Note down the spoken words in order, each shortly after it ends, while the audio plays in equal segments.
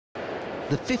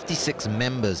The 56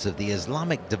 members of the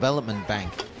Islamic Development Bank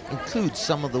include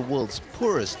some of the world's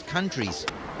poorest countries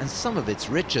and some of its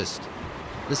richest.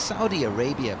 The Saudi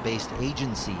Arabia-based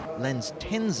agency lends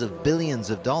tens of billions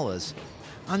of dollars,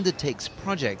 undertakes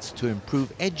projects to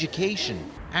improve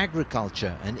education,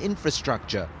 agriculture and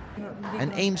infrastructure,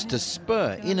 and aims to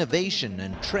spur innovation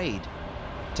and trade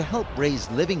to help raise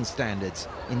living standards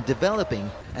in developing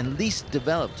and least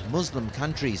developed Muslim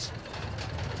countries.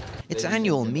 Its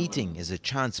annual meeting is a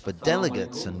chance for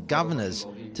delegates and governors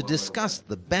to discuss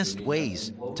the best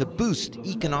ways to boost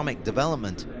economic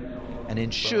development and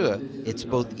ensure it's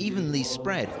both evenly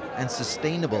spread and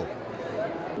sustainable.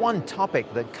 One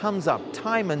topic that comes up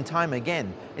time and time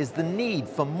again is the need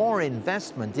for more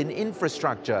investment in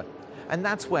infrastructure, and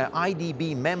that's where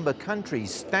IDB member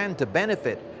countries stand to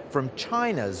benefit from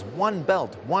China's One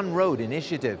Belt, One Road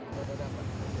initiative.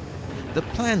 The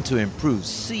plan to improve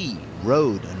sea,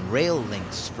 road and rail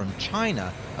links from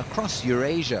China across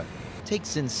Eurasia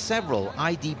takes in several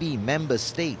IDB member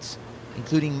states,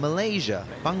 including Malaysia,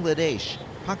 Bangladesh,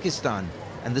 Pakistan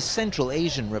and the Central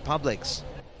Asian republics.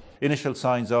 Initial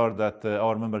signs are that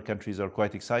our member countries are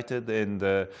quite excited and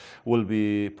will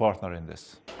be partner in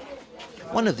this.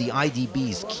 One of the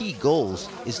IDB's key goals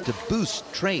is to boost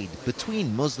trade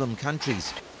between Muslim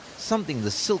countries, something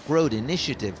the Silk Road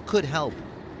Initiative could help.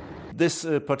 This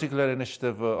particular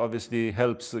initiative obviously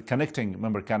helps connecting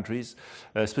member countries,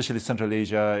 especially Central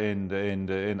Asia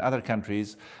and other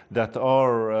countries that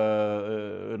are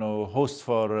hosts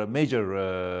for major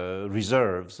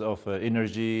reserves of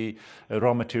energy,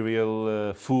 raw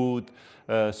material, food.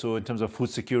 So in terms of food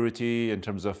security, in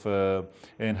terms of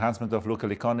enhancement of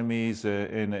local economies,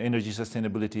 and energy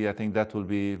sustainability, I think that will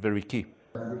be very key.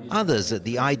 Others at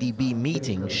the IDB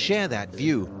meeting share that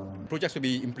view. Projects will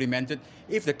be implemented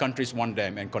if the countries want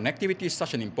them, and connectivity is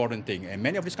such an important thing, and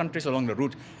many of these countries along the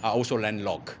route are also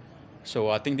landlocked. So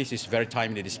I think this is very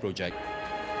timely, this project.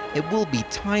 It will be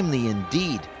timely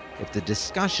indeed if the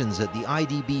discussions at the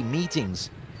IDB meetings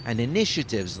and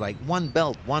initiatives like One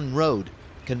Belt, One Road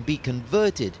can be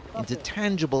converted into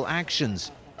tangible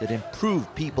actions that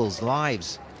improve people's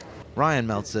lives. Ryan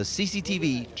Meltzer,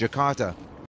 CCTV, Jakarta.